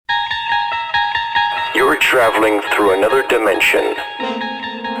you're traveling through another dimension.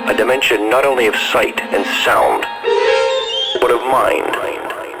 A dimension not only of sight and sound, but of mind.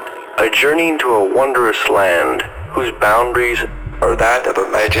 A journey into a wondrous land whose boundaries are that of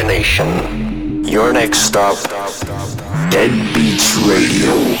imagination. Your next stop, Dead Beats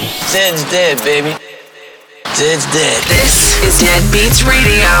Radio. Dead's dead, baby. Dead's dead. This is Dead Beats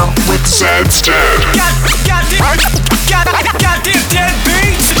Radio with Zed's Dead. Goddamn Dead Beats. Dead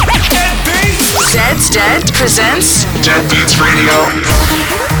Beats. Zed's Dead presents Dead Beats Radio.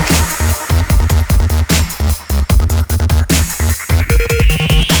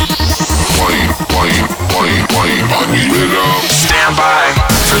 Stand by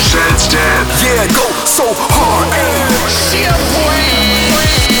for Zed's Dead. Yeah, go so hard.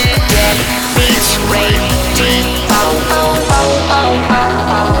 Dead Beats Radio.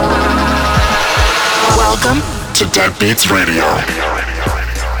 Welcome to Dead Beats Radio.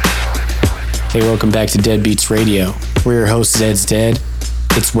 Hey, welcome back to Dead Beats Radio. We're your host, Zed's Dead.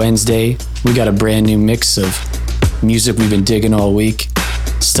 It's Wednesday. We got a brand new mix of music we've been digging all week,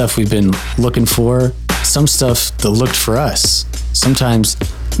 stuff we've been looking for, some stuff that looked for us. Sometimes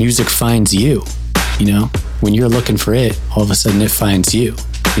music finds you, you know? When you're looking for it, all of a sudden it finds you.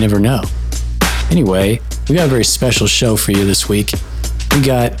 You never know. Anyway, we got a very special show for you this week. We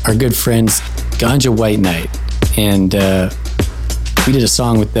got our good friends Ganja White Knight, and we did a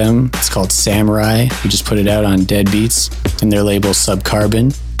song with them. It's called Samurai. We just put it out on Dead Beats and their label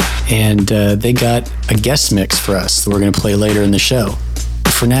Subcarbon, and they got a guest mix for us that we're going to play later in the show.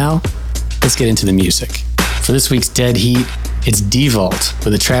 But for now, let's get into the music. For this week's Dead Heat, it's D-Vault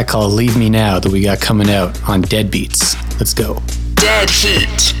with a track called Leave Me Now that we got coming out on Dead Beats. Let's go. Dead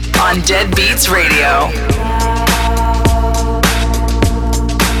Heat on Dead Beats Radio.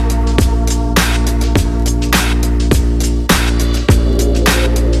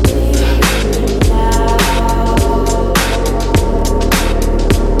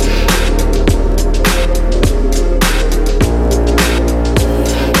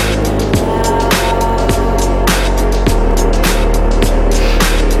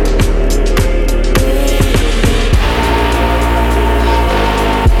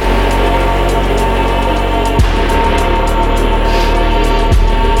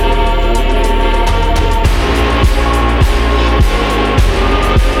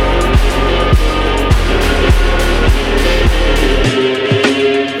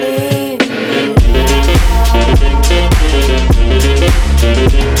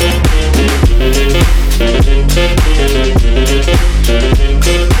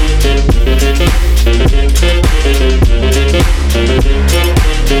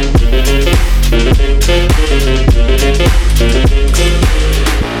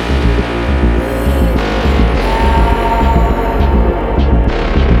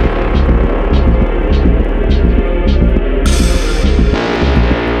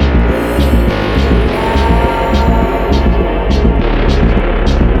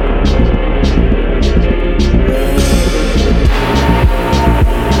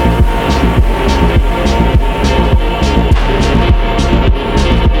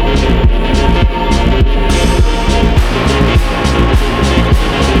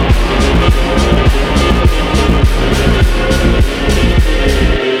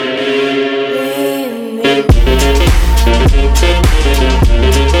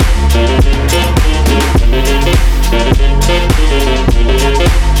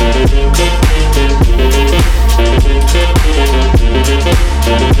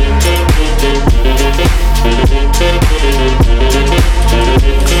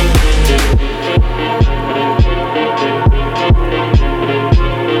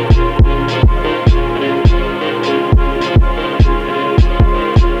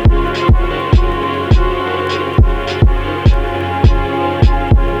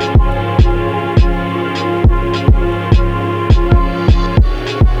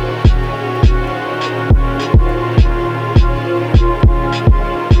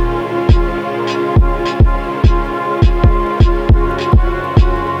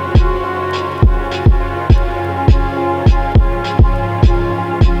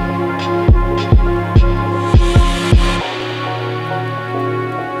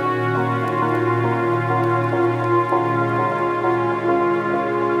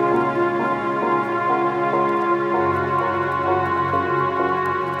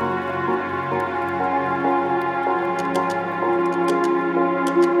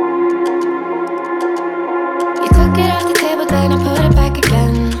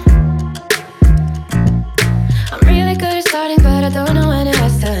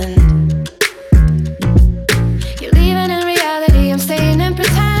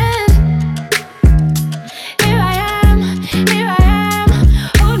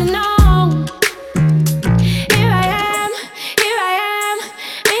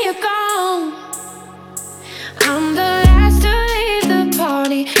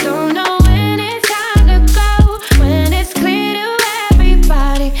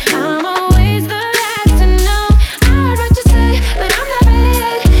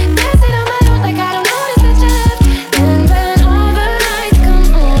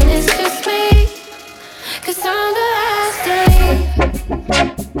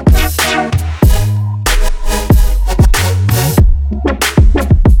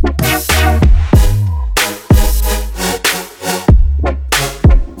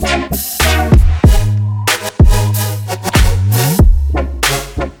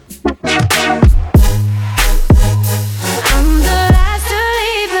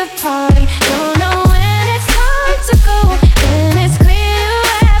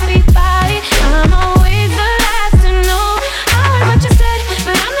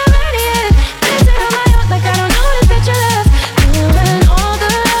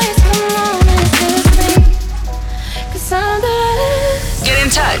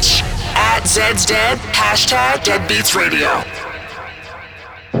 touch at Zed's Dead, hashtag Deadbeats Radio.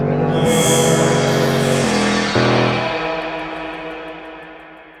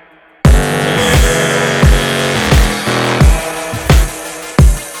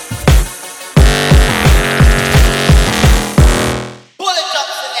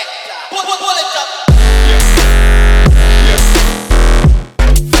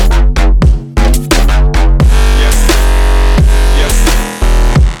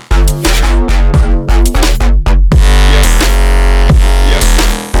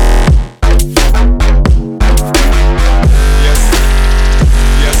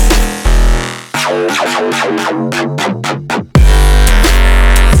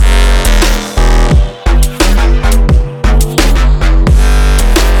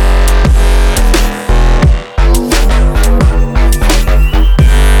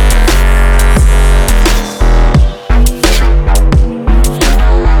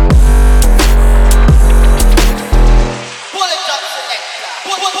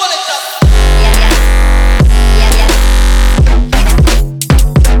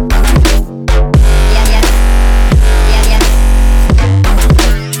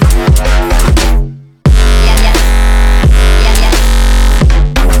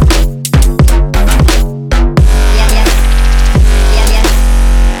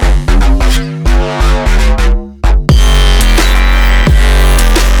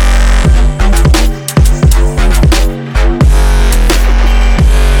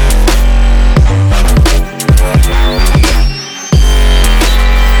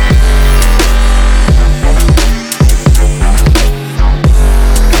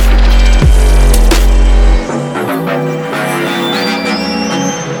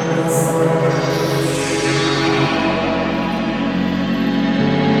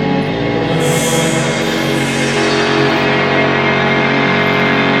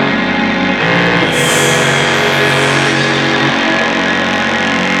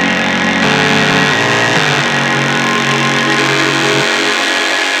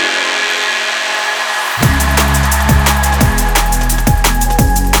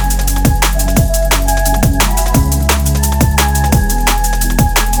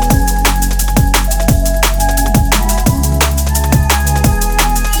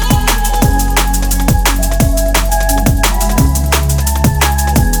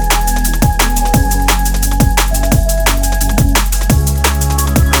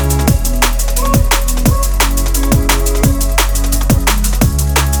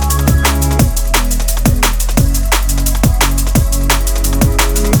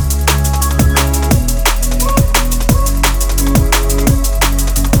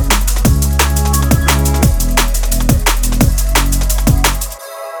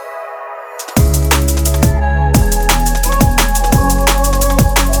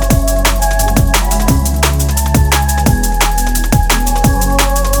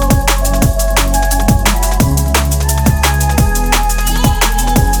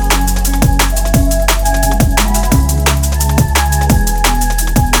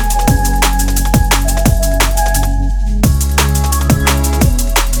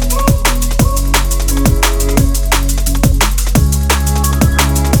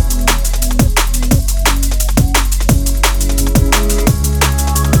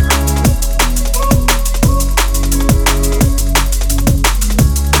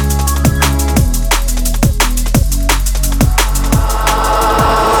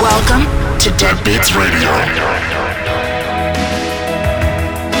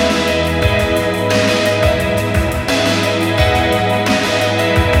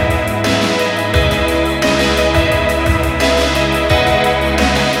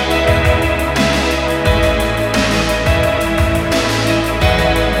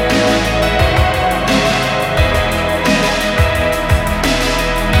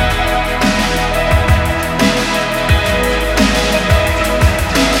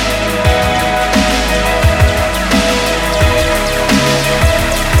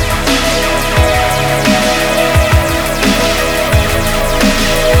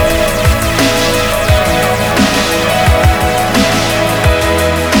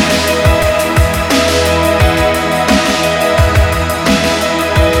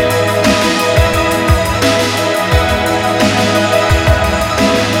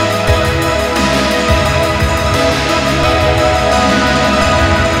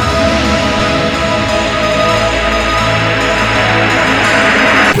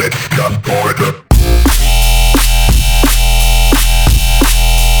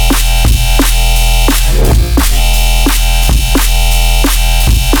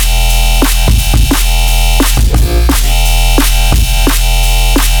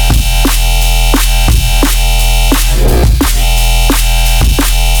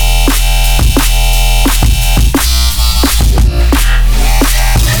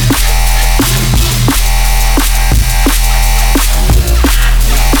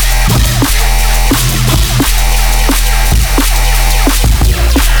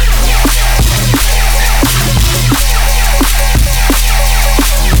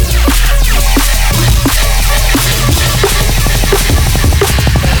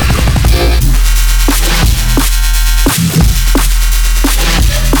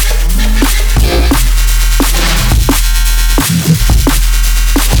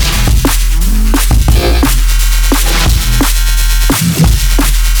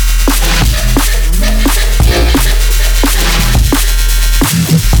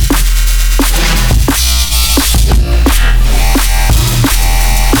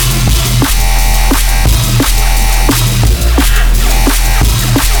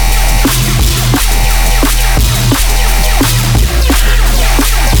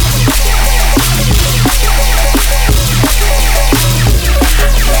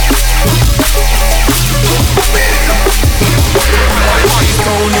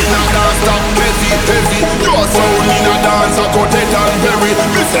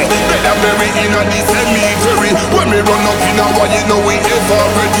 in a the cemetery. When me run up in a war, you know we ever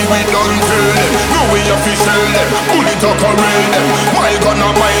ready. We done tell them, no we official them. Bullet or corral them. My gun a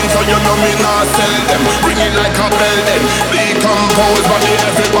mine, so you know me not sell them. Bring it like a bell them. Decompose, but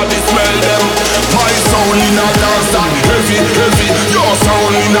everybody smell them. My sound in a dance that heavy, heavy. Your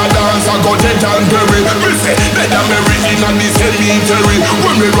sound in a dance I go dead and bury. We say dead and buried in a the cemetery.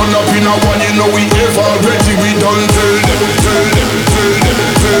 When we run up in a war, you know we ever ready. We done tell them, tell them, tell them,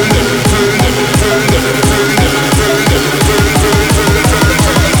 tell them, tell them, tell them, tell them, tell them, tell them, tell them.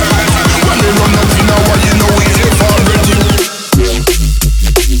 When we run up in a war, you know we ever ready.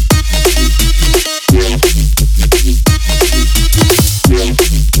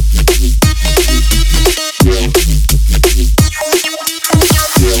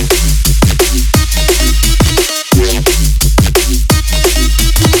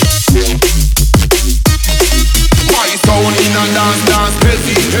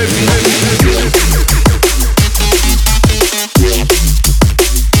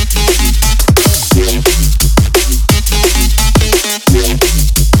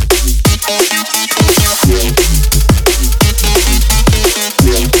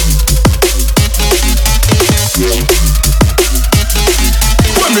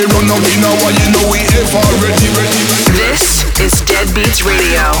 This is Dead Beats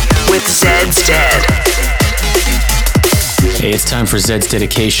Radio with Zed's Dead. Hey, it's time for Zed's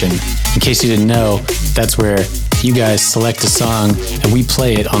Dedication. In case you didn't know, that's where you guys select a song and we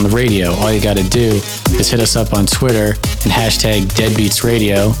play it on the radio. All you gotta do is hit us up on Twitter and hashtag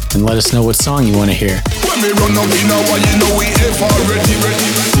DeadBeatsRadio and let us know what song you want to hear.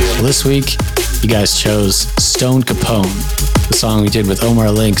 Well, this week, you guys chose Stone Capone, the song we did with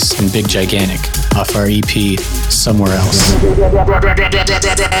Omar Lynx and Big Gigantic off our EP Somewhere Else.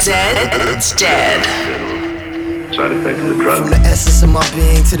 Zed's Dead. Side effect of the drug. From the essence of my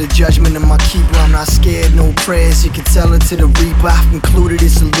being to the judgment of my keeper, I'm not scared, no prayers, you can tell it to the reaper. I've concluded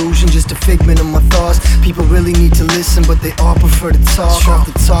this illusion, just a figment of my thoughts. People really need to listen, but they all prefer to talk. Off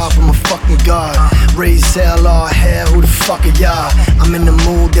the top, I'm a fucking god. Raise hell or hell, who the fuck are y'all? I'm in the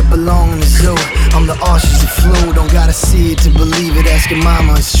mood that belong in the zoo. I'm the ostrich that flew, don't gotta see it to believe it. Ask your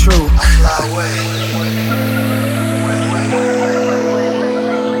mama, it's true. I fly away.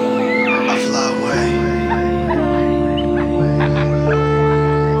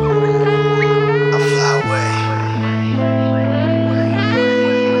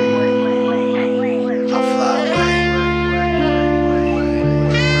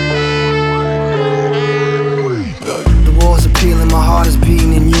 My heart is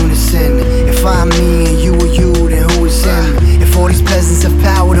beating in unison. If I'm me and you are you, then who is him? If all these peasants have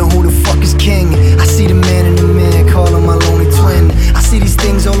power, then who the fuck is king? I see the man in the man, calling my lonely twin. I see these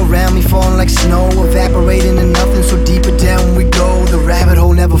things all around me falling like snow, evaporating to nothing, so deeper down we go. The rabbit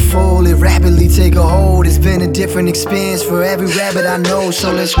hole never fold, it rapidly take a hold. It's been a different experience for every rabbit I know.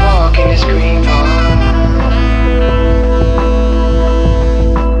 So let's walk in this green park.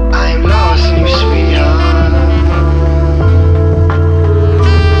 I am lost in you, sweetheart.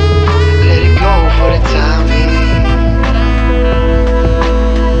 For the time being,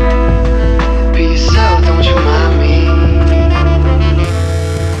 be yourself, don't you mind me?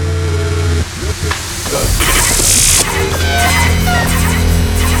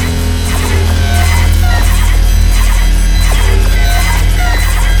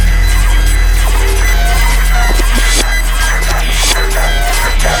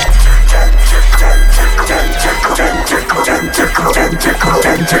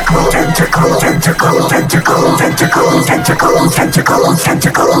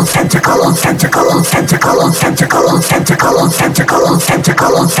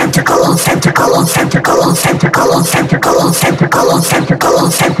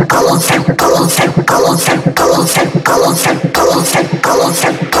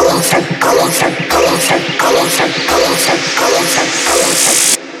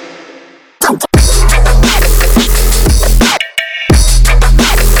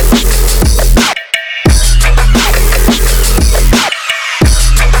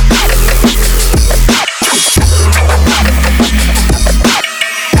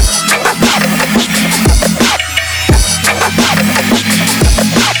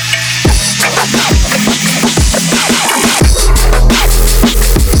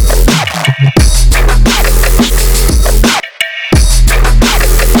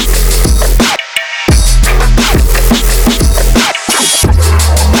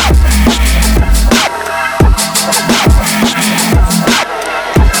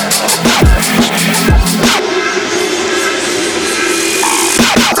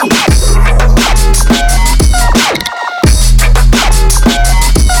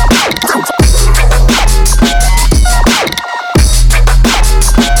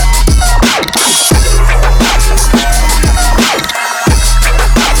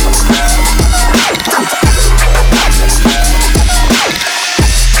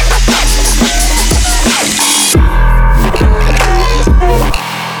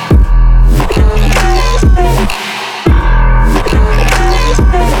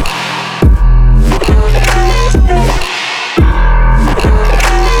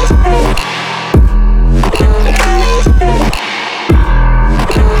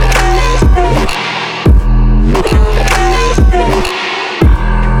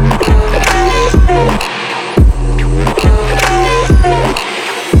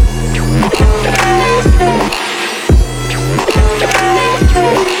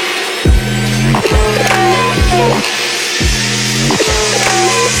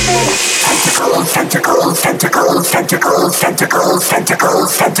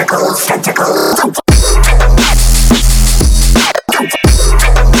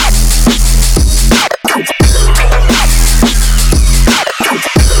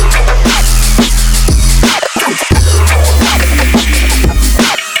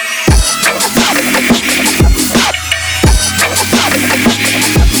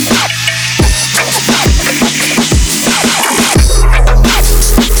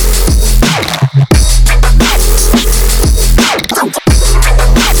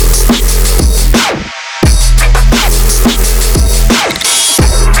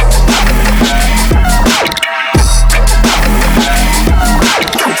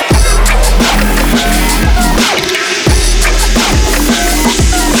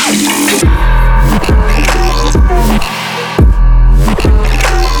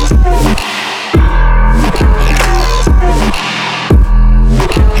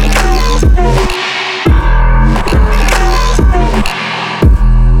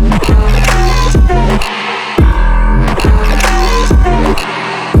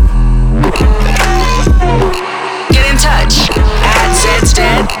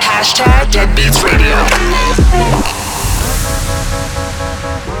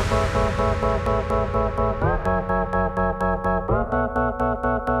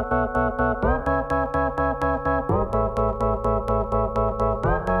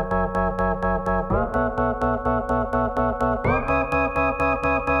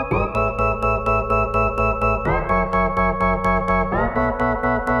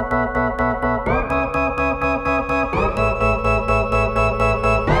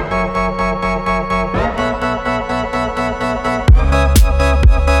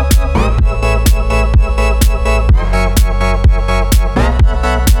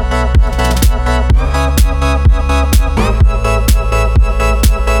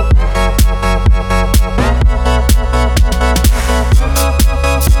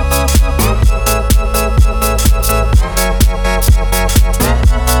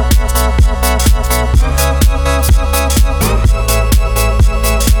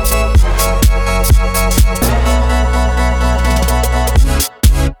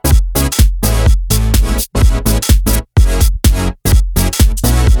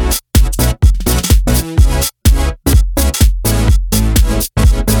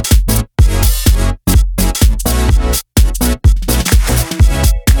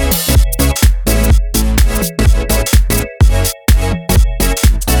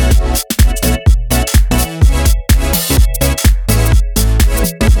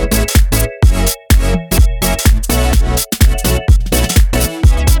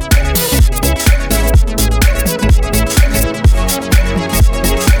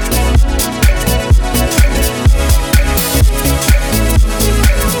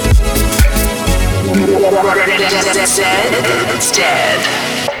 Zed's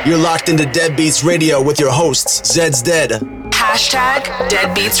Dead. You're locked into Deadbeats Radio with your hosts, Zed's Dead. Hashtag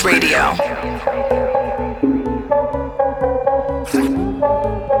Deadbeats Radio.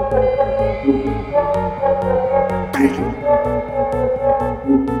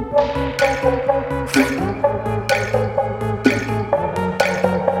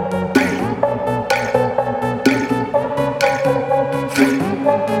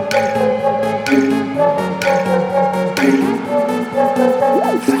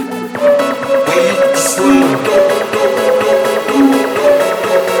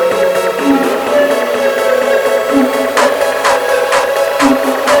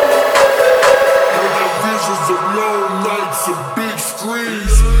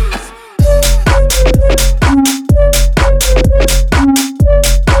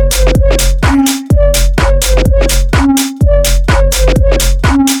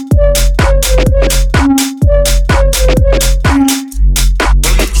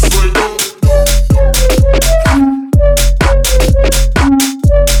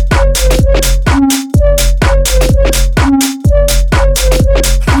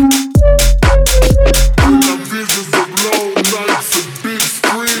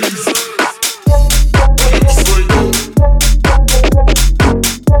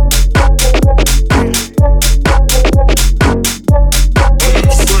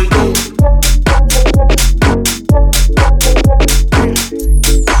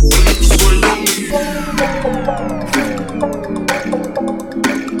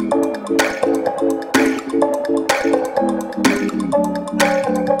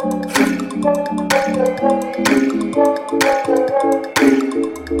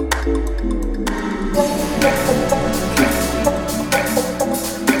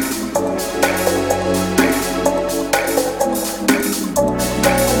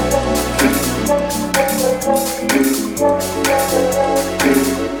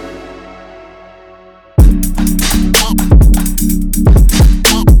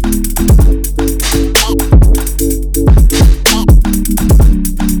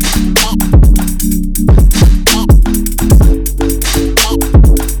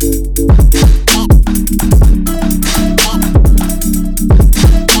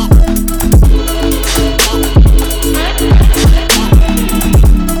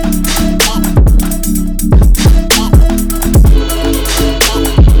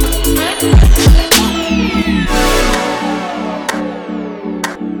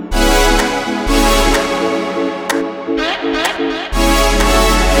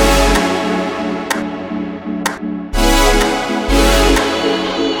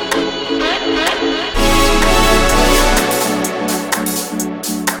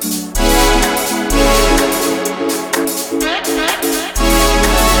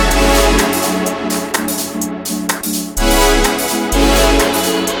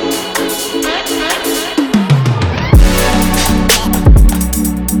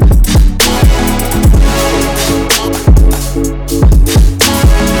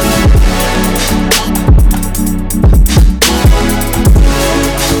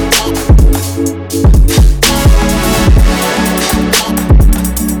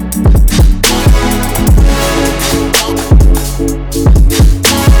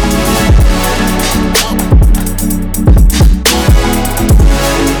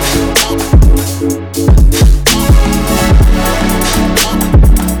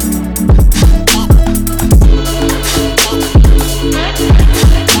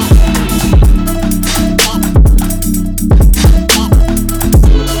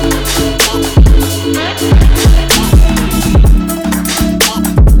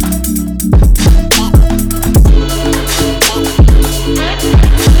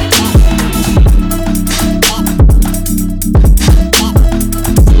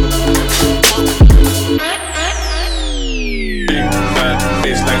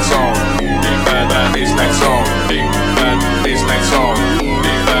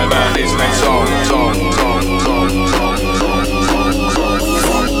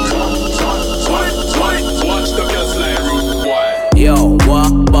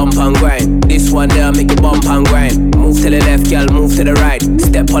 to the right.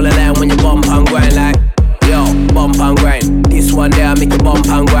 Step on the line when you bump and grind like. Yo, bump and grind. This one there make you bump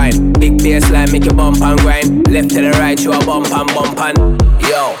and grind. Big bass line make you bump and grind. Left to the right you a bump and.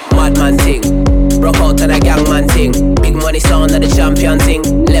 Yo, madman thing. Broke out on a gangman thing. Big money sound of the champion thing.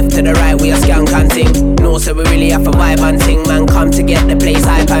 Left to the right we a skank and thing. No so we really have a vibe and thing. Man come to get the place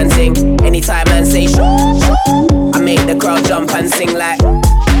hype and sing. Anytime man say shoo, I make the crowd jump and sing like.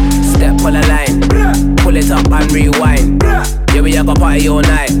 Step on the line, pull it up and rewind. Yeah, we a go party all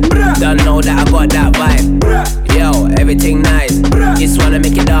night. Don't know that I got that vibe. Yo, everything nice. Just wanna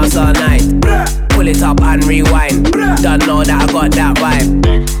make you dance all night. Pull it up and rewind. Don't know that I got that vibe.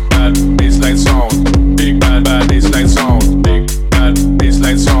 Big bad bassline sound. Big bad bassline sound. Big bad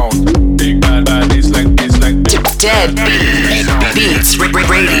bassline sound. Big bad bassline. Dead Beats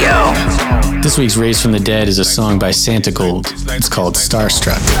Radio. This week's Raised from the Dead is a song by Santa Gold. It's called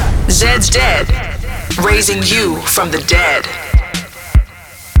Starstruck. Zed's Dead, raising you from the dead.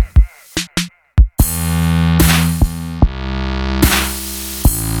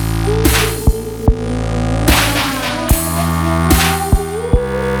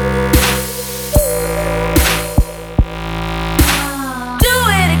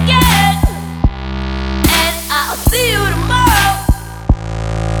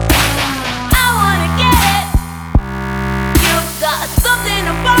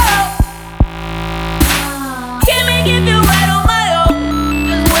 Give you right away.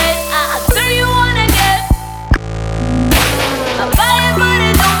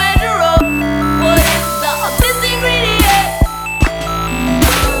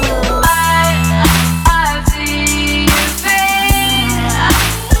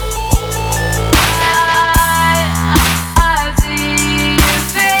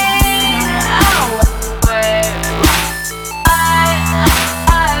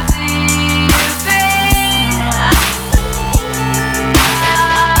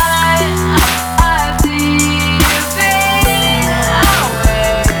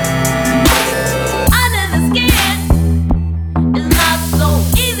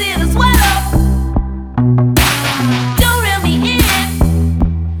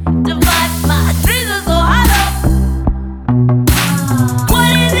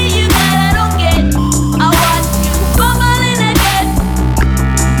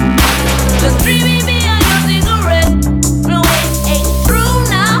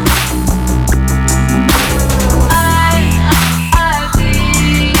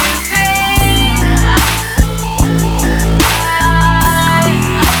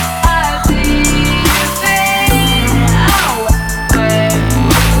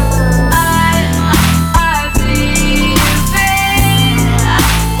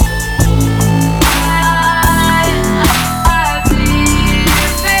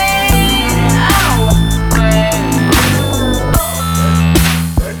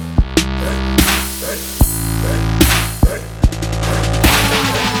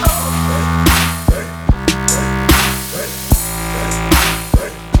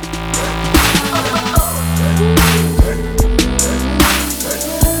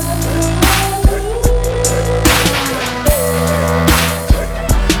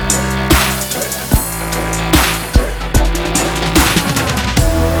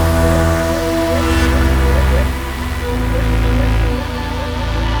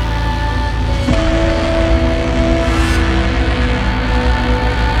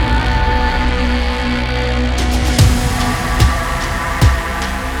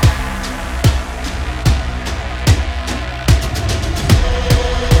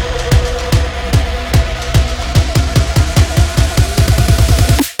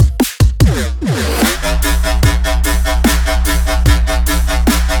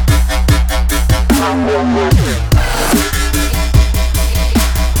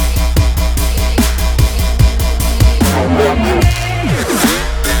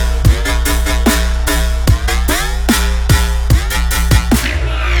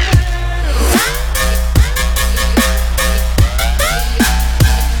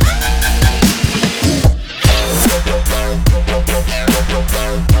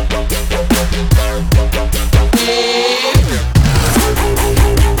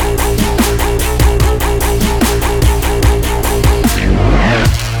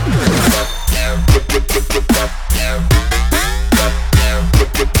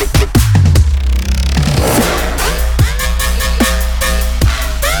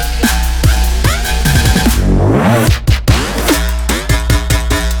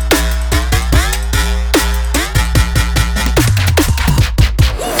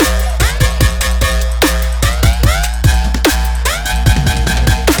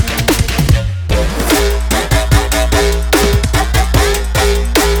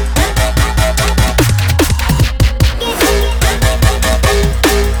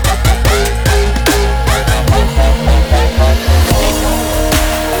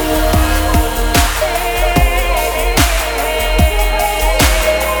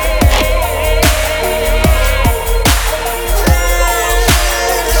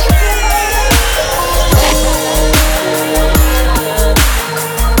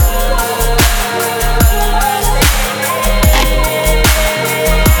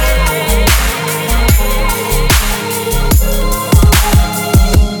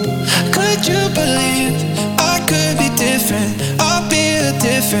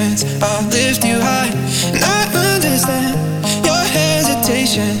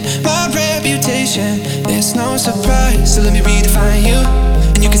 patient, my reputation. It's no surprise, so let me redefine you.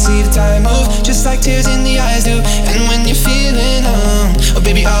 And you can see the time move, just like tears in the eyes do. And when you're feeling oh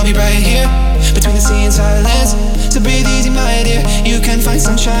baby, I'll be right here, between the sea and silence. So breathe easy, my dear, you can find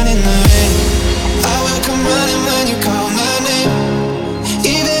sunshine in the rain. I will come running when you call my name.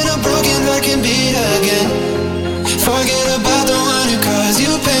 Even a broken heart can beat again. Forget about the one who caused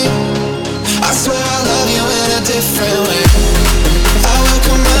you pain. I swear I love you in a different way. I will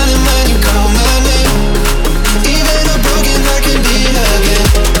come running when you call my name. Even a broken heart can beat again.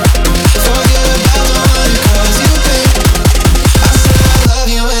 Forget about the one who caused you pain. I swear I love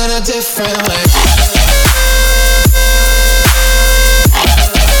you in a different way.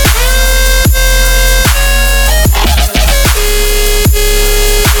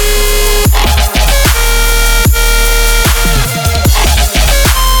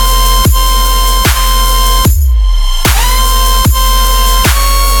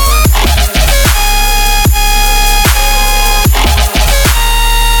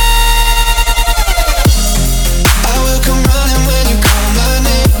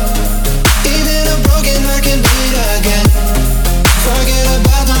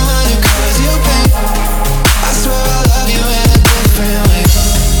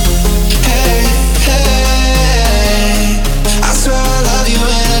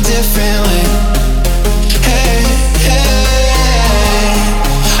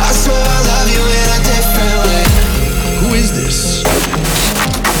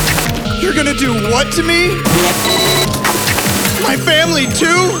 What to me? My family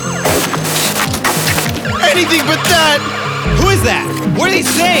too? Anything but that! Who is that? What are they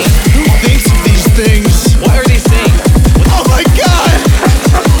saying? Who thinks of these things? What are they saying? Oh my god!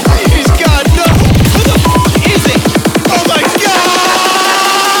 Please God, no! Who the f*** is it? Oh my god!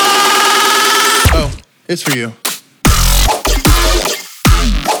 Oh, it's for you.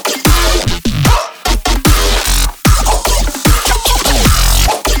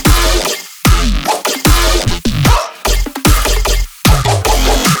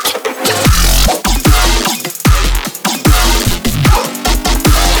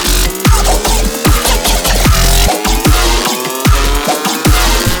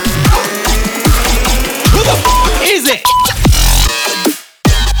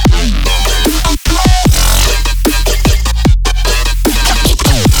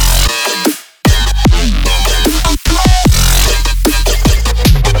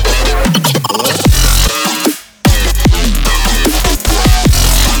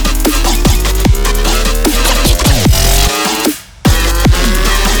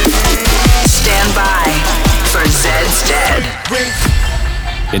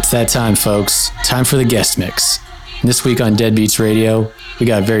 It's that time, folks. Time for the guest mix. And this week on Dead Beats Radio, we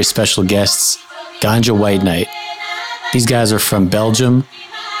got very special guests, Ganja White Knight. These guys are from Belgium,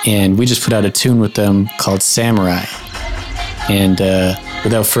 and we just put out a tune with them called Samurai. And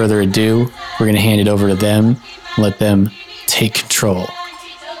without further ado, we're going to hand it over to them and let them take control.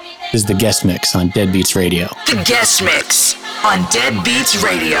 This is the guest mix on Dead Beats Radio. The guest mix on Dead Beats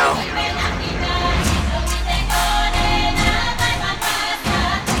Radio.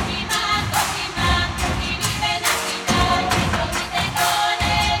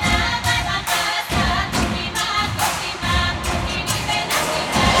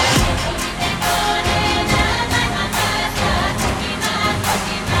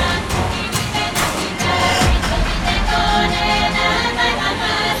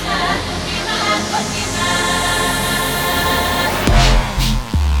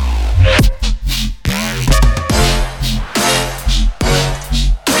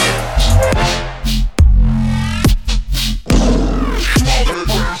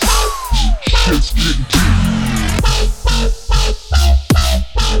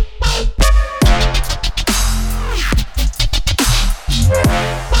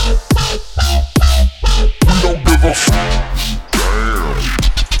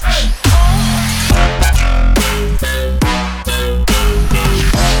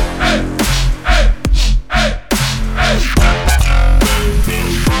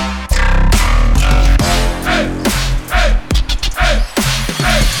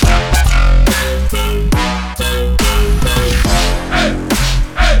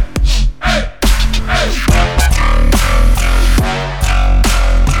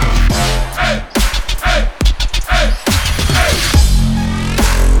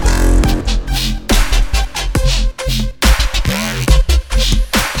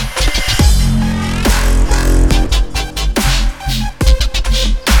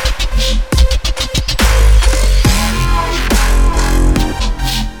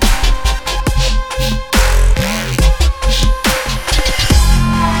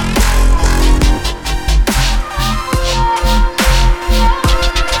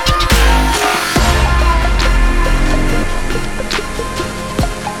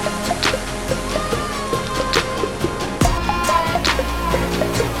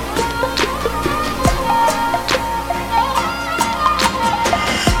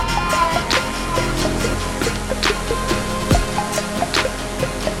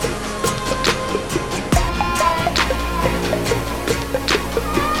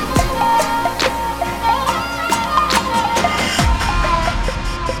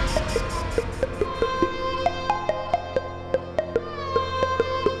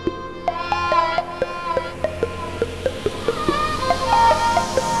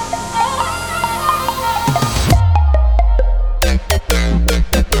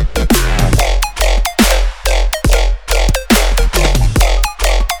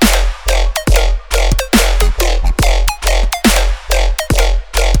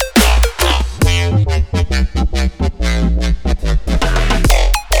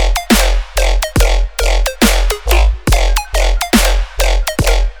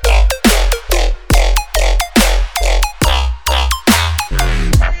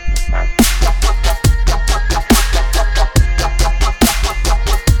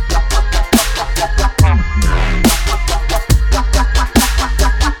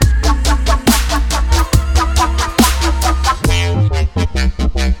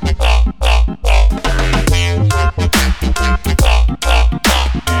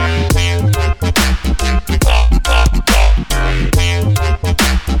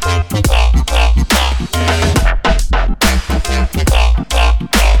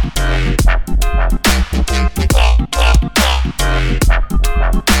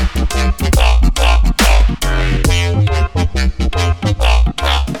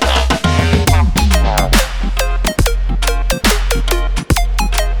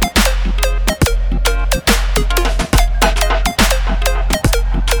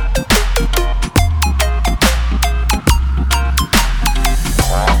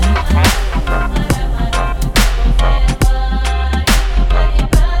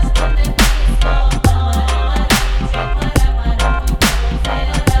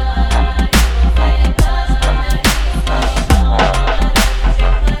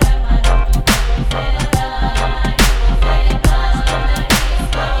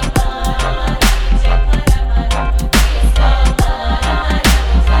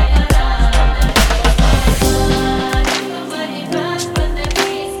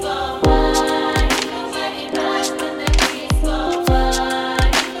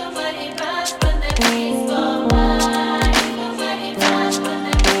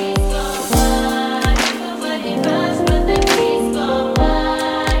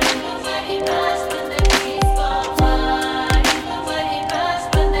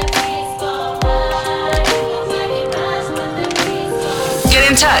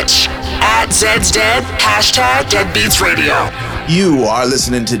 in touch at Zed's Dead, hashtag Deadbeats Radio. You are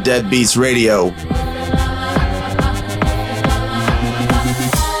listening to Deadbeats Radio.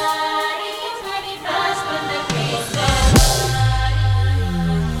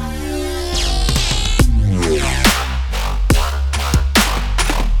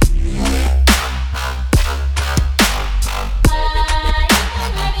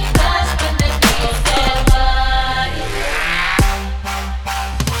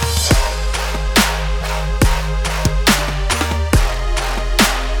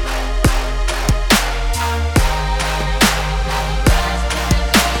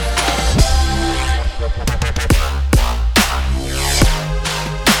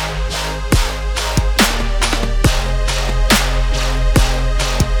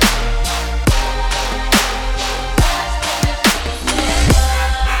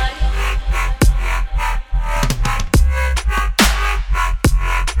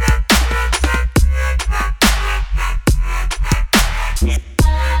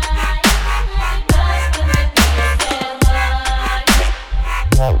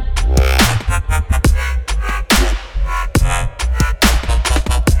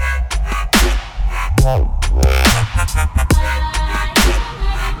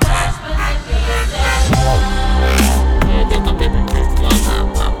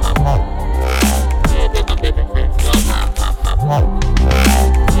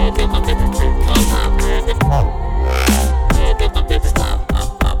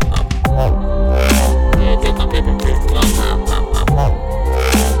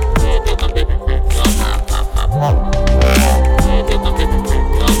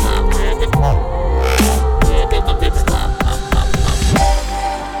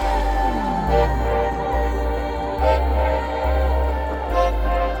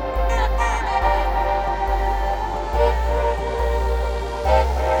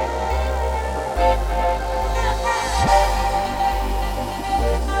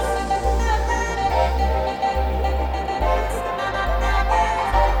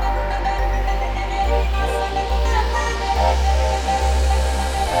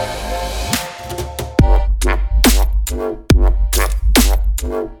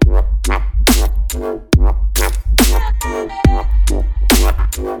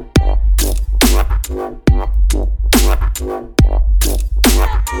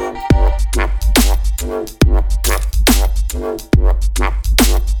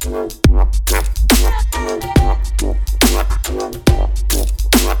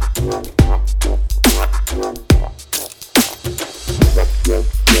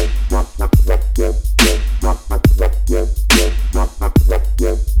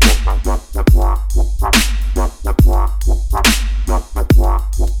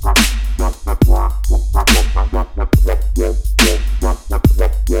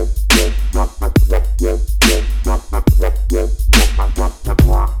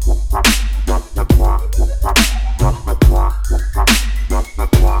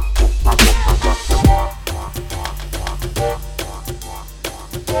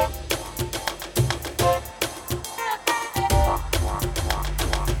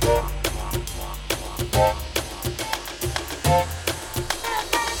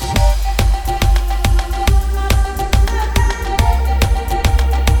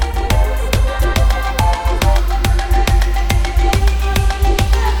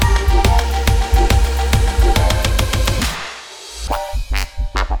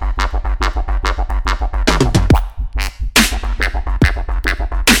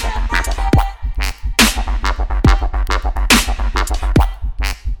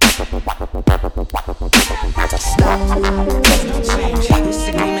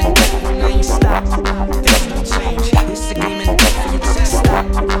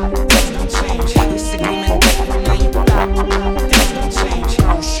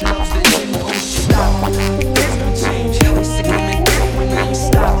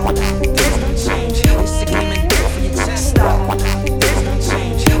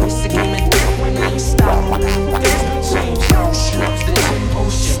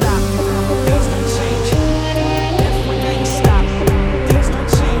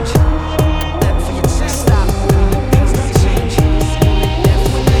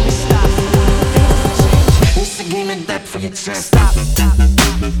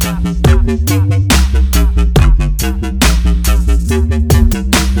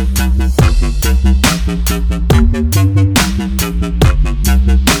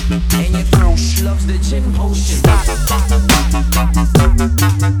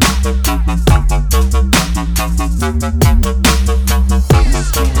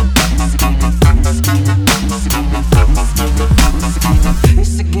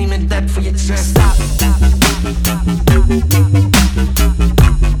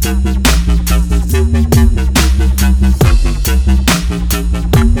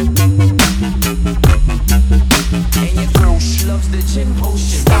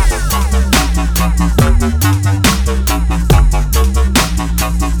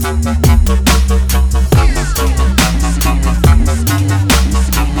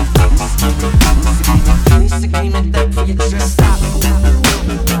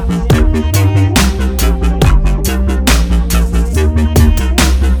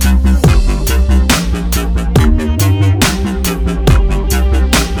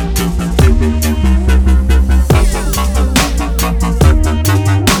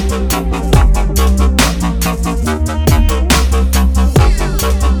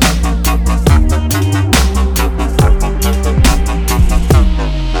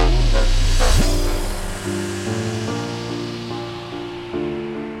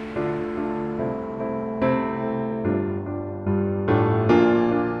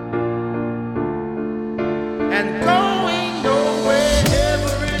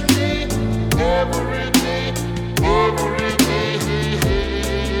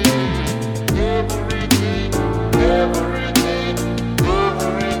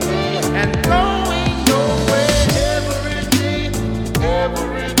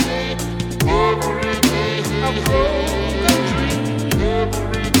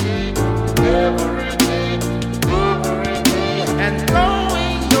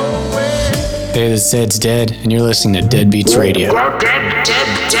 is Zed's Dead, and you're listening to Dead Beats Radio.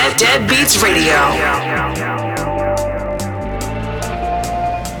 Dead Beats Radio.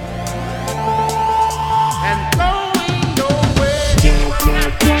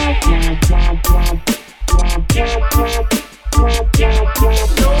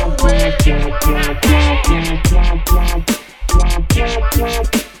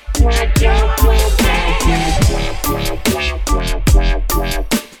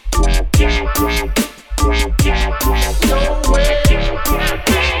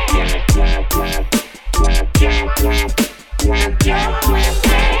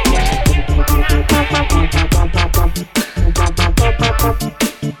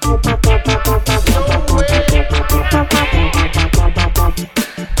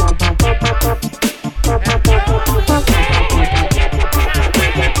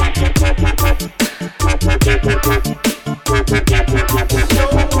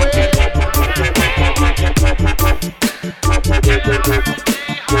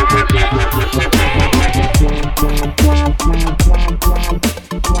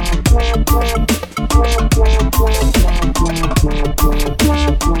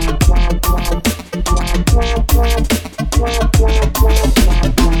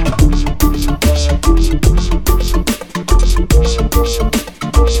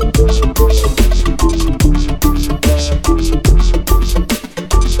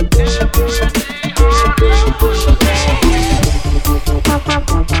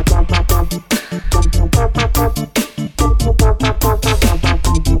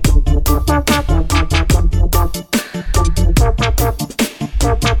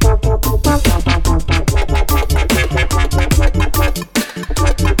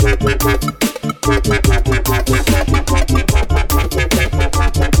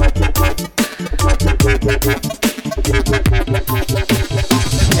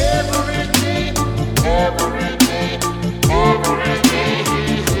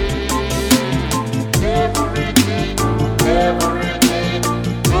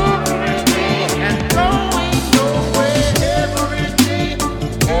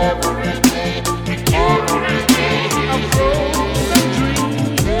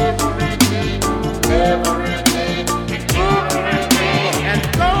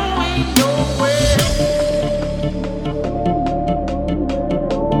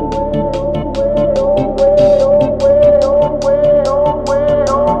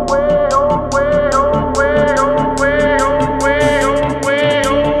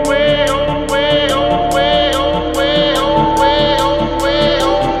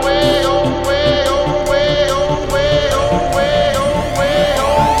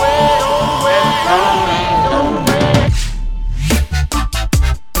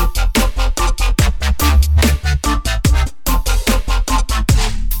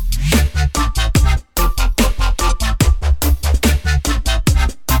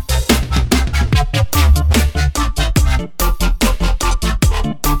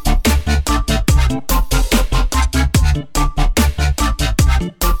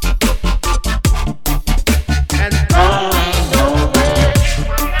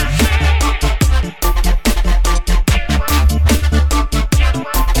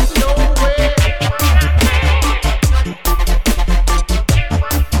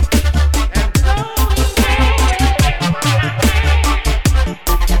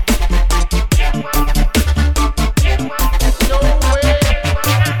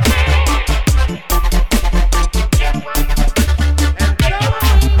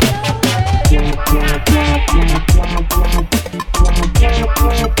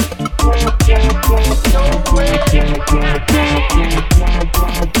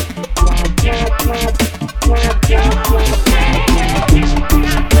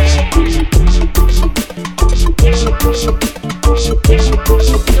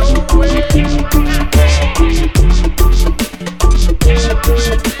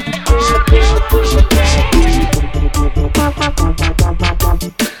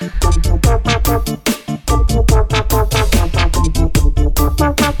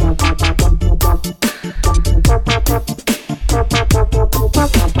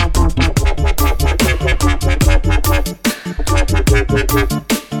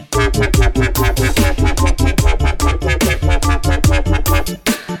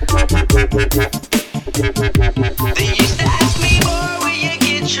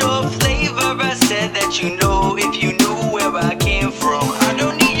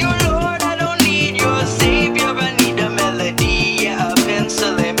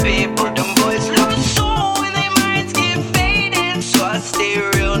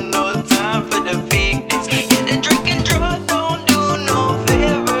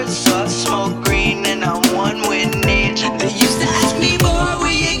 Green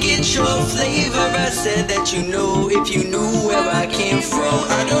said that you know if you knew where I came from.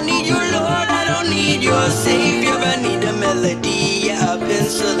 I don't need your Lord, I don't need your Savior. I need a melody, yeah, a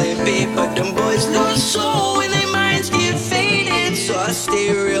pencil and paper. Them boys lose soul when their minds get faded. So I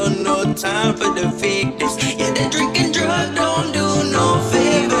stay real, no time for the fakeness. Yeah, the drink and drug don't do no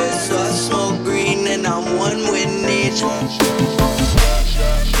favors. So I smoke green and I'm one with nature.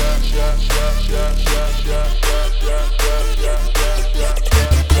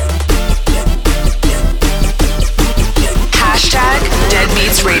 Hashtag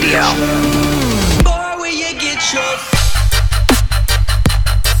Deadbeats Radio. Boy, where you get your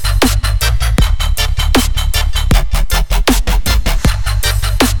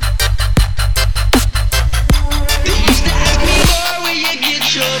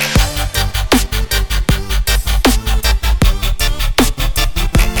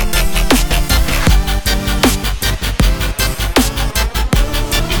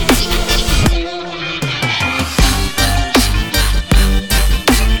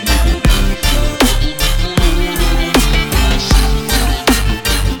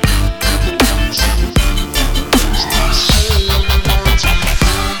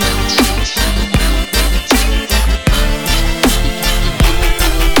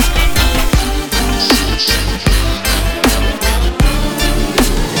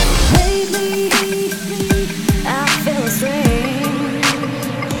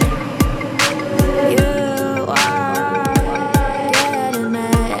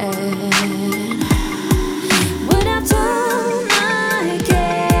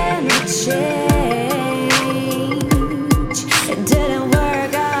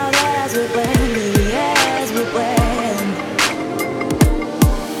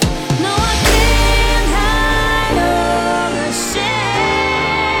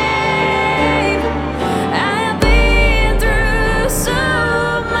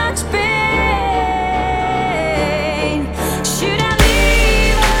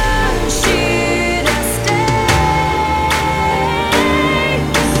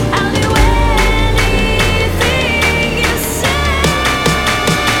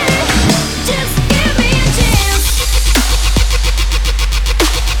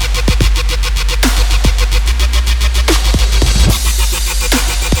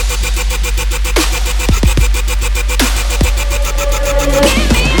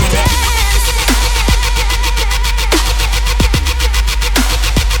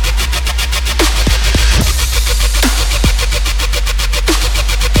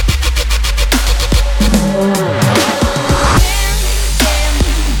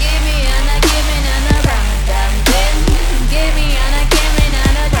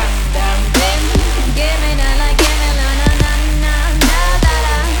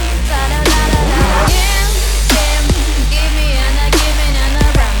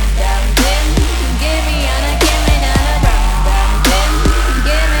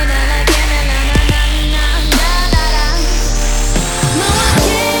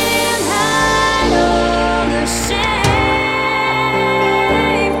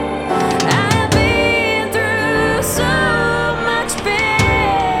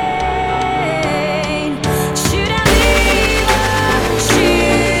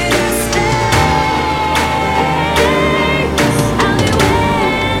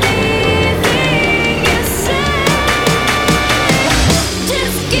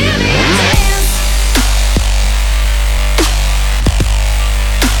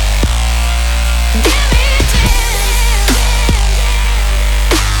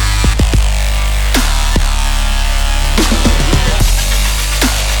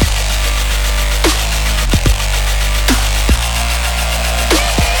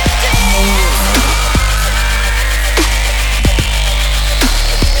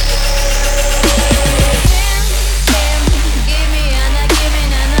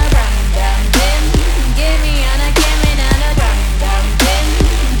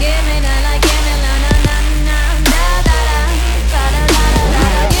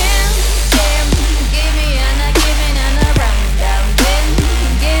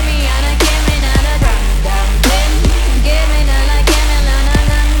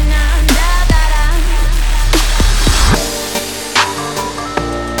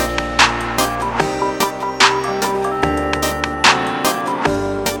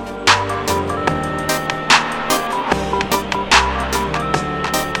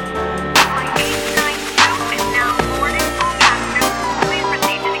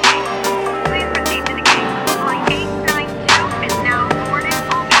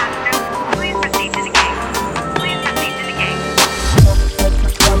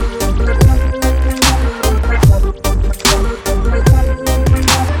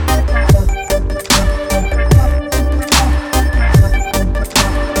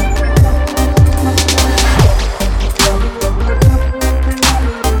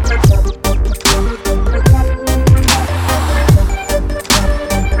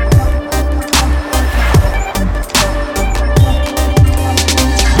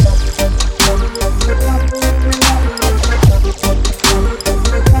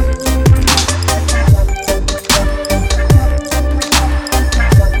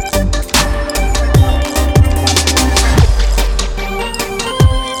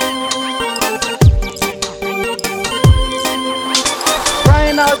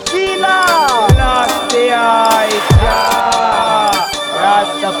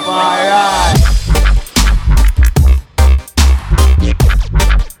Rastafari.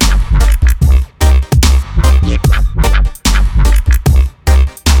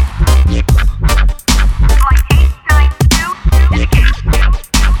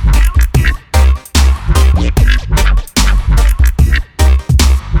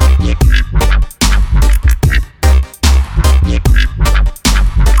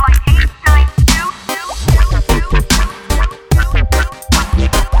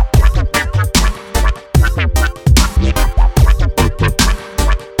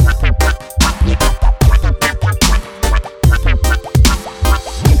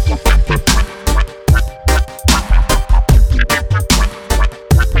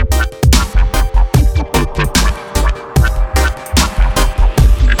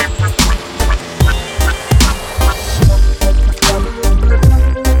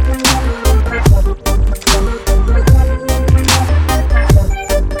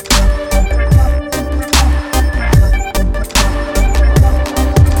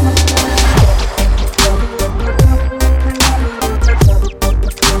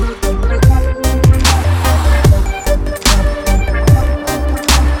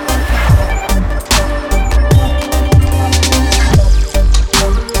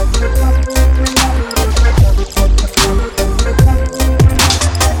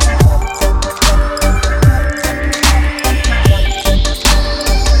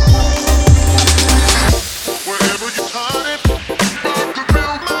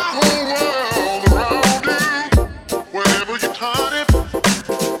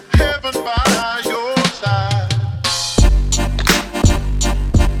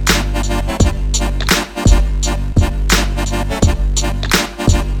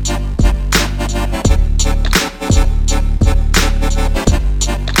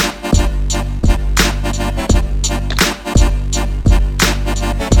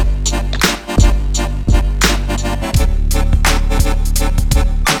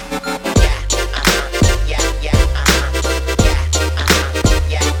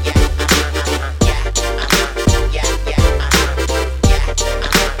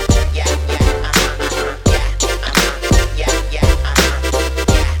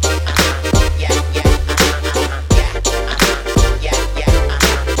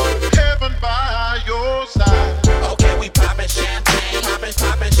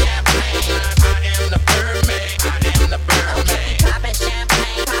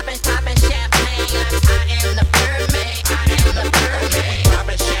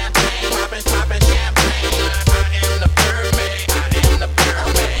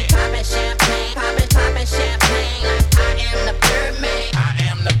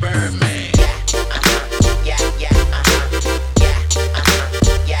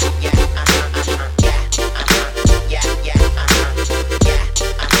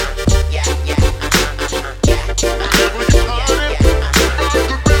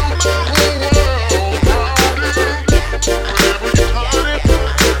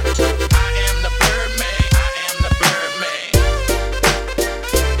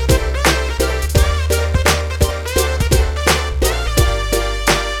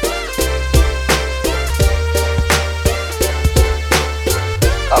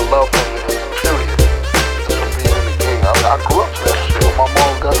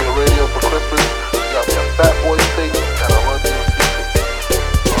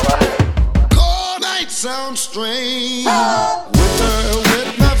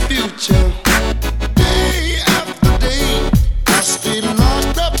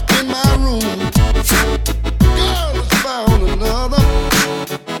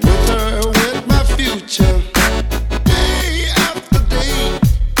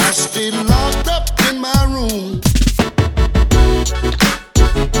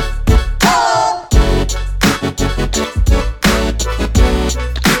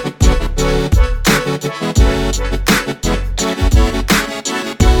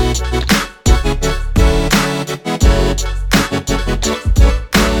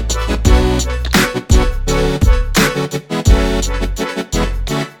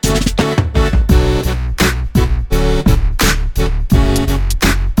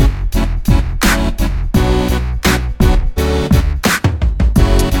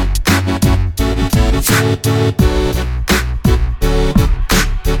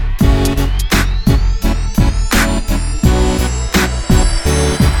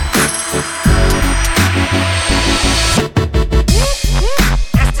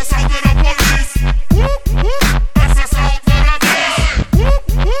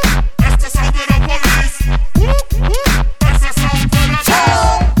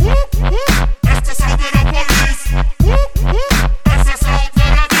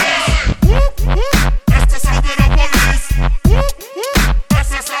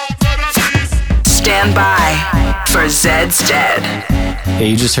 Hey,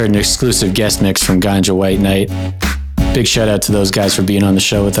 you just heard an exclusive guest mix from Ganja White Knight. Big shout out to those guys for being on the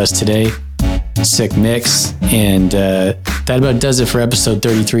show with us today. Sick mix. And that about does it for episode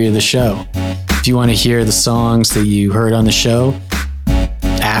 33 of the show. If you want to hear the songs that you heard on the show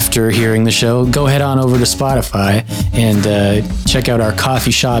after hearing the show, go head on over to Spotify and check out our coffee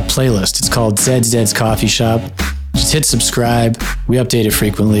shop playlist. It's called Zed's Dead's Coffee Shop. Just hit subscribe. We update it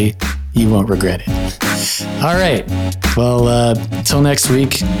frequently. You won't regret it. All right. Well, until next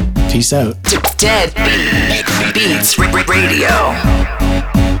week, peace out. Dead Beats Radio.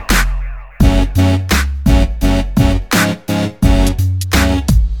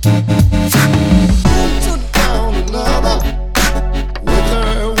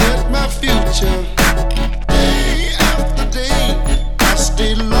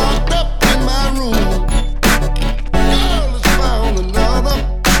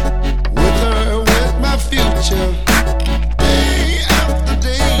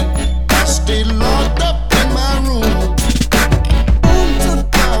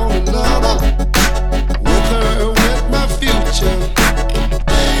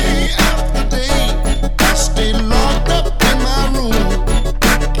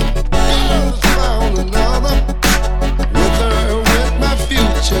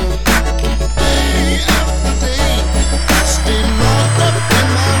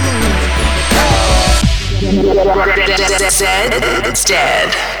 Zed's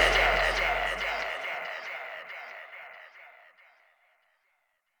Dead.